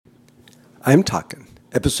I'm Talkin,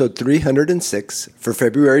 episode 306 for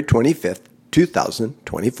February 25th,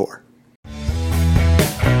 2024.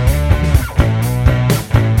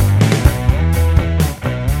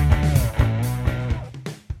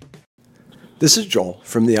 This is Joel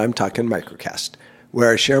from the I'm Talkin microcast,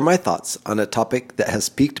 where I share my thoughts on a topic that has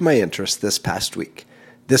piqued my interest this past week.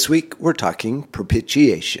 This week, we're talking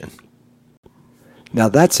propitiation. Now,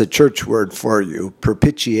 that's a church word for you,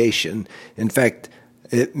 propitiation. In fact,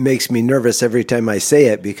 it makes me nervous every time I say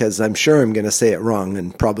it because I'm sure I'm going to say it wrong,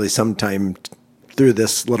 and probably sometime through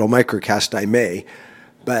this little microcast I may.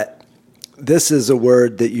 But this is a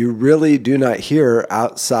word that you really do not hear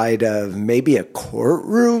outside of maybe a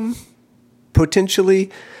courtroom,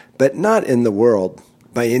 potentially, but not in the world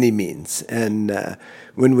by any means. And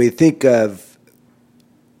when we think of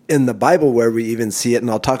in the Bible where we even see it,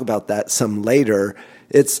 and I'll talk about that some later,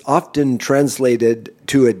 it's often translated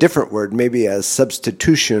to a different word, maybe as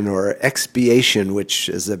substitution or expiation, which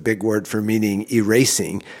is a big word for meaning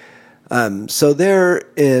erasing. So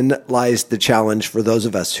therein lies the challenge for those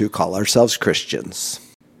of us who call ourselves Christians.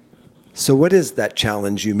 So what is that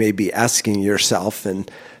challenge, you may be asking yourself?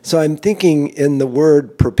 And so I'm thinking in the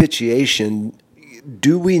word propitiation,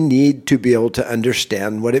 do we need to be able to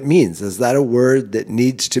understand what it means? Is that a word that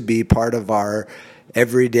needs to be part of our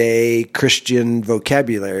everyday Christian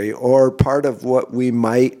vocabulary, or part of what we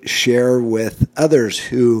might share with others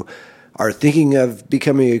who are thinking of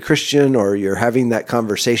becoming a Christian, or you're having that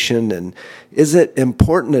conversation? And is it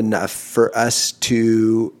important enough for us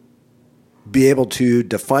to be able to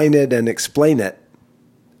define it and explain it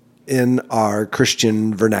in our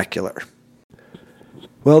Christian vernacular?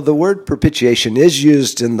 Well, the word propitiation is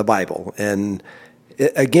used in the Bible, and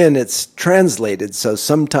again, it's translated. So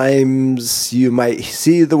sometimes you might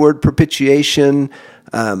see the word propitiation,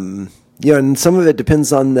 and some of it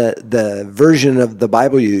depends on the version of the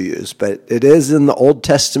Bible you use. But it is in the Old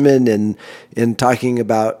Testament in talking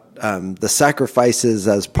about the sacrifices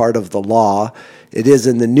as part of the law. It is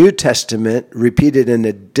in the New Testament, repeated in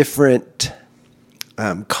a different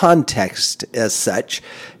context as such,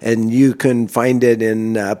 and you can find it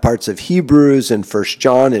in parts of Hebrews and 1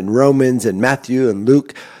 John and Romans and Matthew and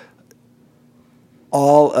Luke.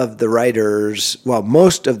 All of the writers, well,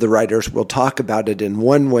 most of the writers will talk about it in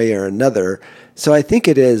one way or another, so I think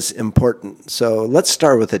it is important. So let's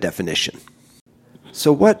start with a definition.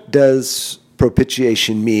 So what does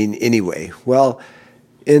propitiation mean anyway? Well,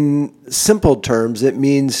 in simple terms, it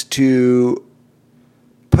means to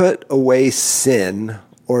put away sin,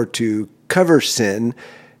 or to cover sin,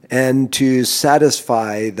 and to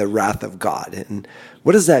satisfy the wrath of God. And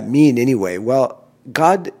what does that mean anyway? Well,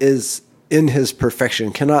 God is in his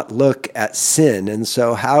perfection, cannot look at sin. And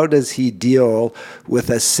so how does he deal with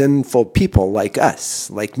a sinful people like us,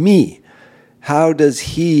 like me? How does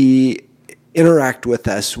he interact with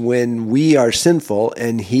us when we are sinful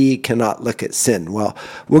and he cannot look at sin? Well,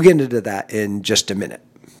 we'll get into that in just a minute.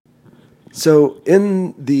 So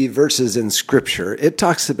in the verses in Scripture, it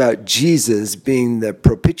talks about Jesus being the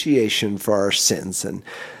propitiation for our sins. And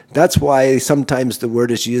that's why sometimes the word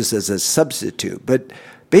is used as a substitute. But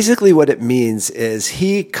basically what it means is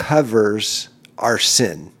he covers our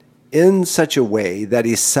sin in such a way that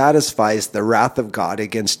he satisfies the wrath of God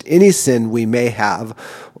against any sin we may have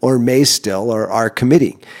or may still or are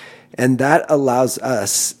committing. And that allows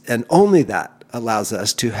us, and only that, allows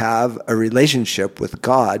us to have a relationship with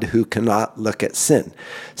God who cannot look at sin.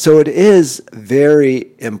 So it is a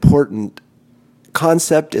very important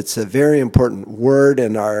concept. It's a very important word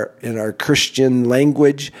in our Christian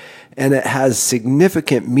language, and it has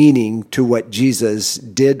significant meaning to what Jesus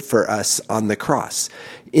did for us on the cross.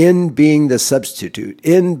 In being the substitute,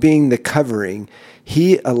 in being the covering,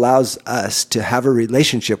 he allows us to have a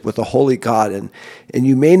relationship with a holy God. And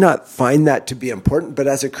you may not find that to be important, but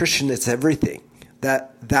as a Christian, it's everything.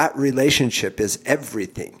 That relationship is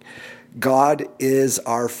everything. God is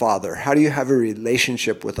our Father. How do you have a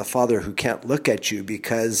relationship with a Father who can't look at you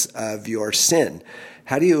because of your sin?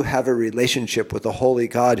 How do you have a relationship with a holy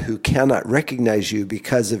God who cannot recognize you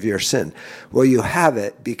because of your sin? Well, you have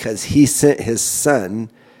it because he sent his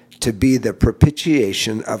Son to be the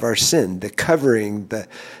propitiation of our sin, the covering,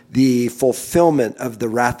 the fulfillment of the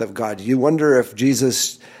wrath of God. You wonder if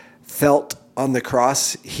Jesus felt on the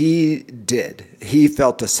cross? He did. He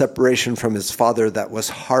felt a separation from his Father that was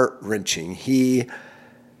heart-wrenching. It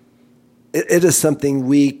is something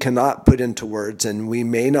we cannot put into words, and we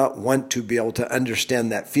may not want to be able to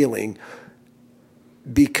understand that feeling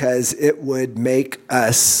because it would make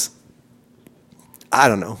us,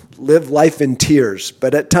 live life in tears.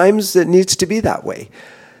 But at times it needs to be that way.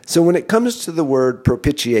 So when it comes to the word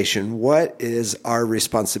propitiation, what is our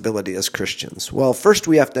responsibility as Christians? Well, first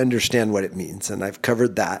we have to understand what it means, and I've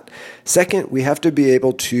covered that. Second, we have to be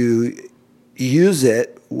able to use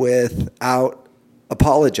it without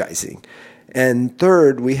apologizing. And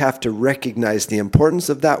third, we have to recognize the importance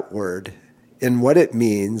of that word and what it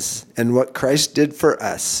means and what Christ did for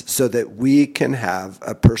us so that we can have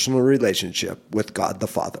a personal relationship with God the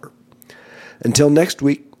Father. Until next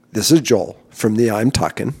week, this is Joel from the I'm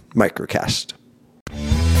Talkin' Microcast.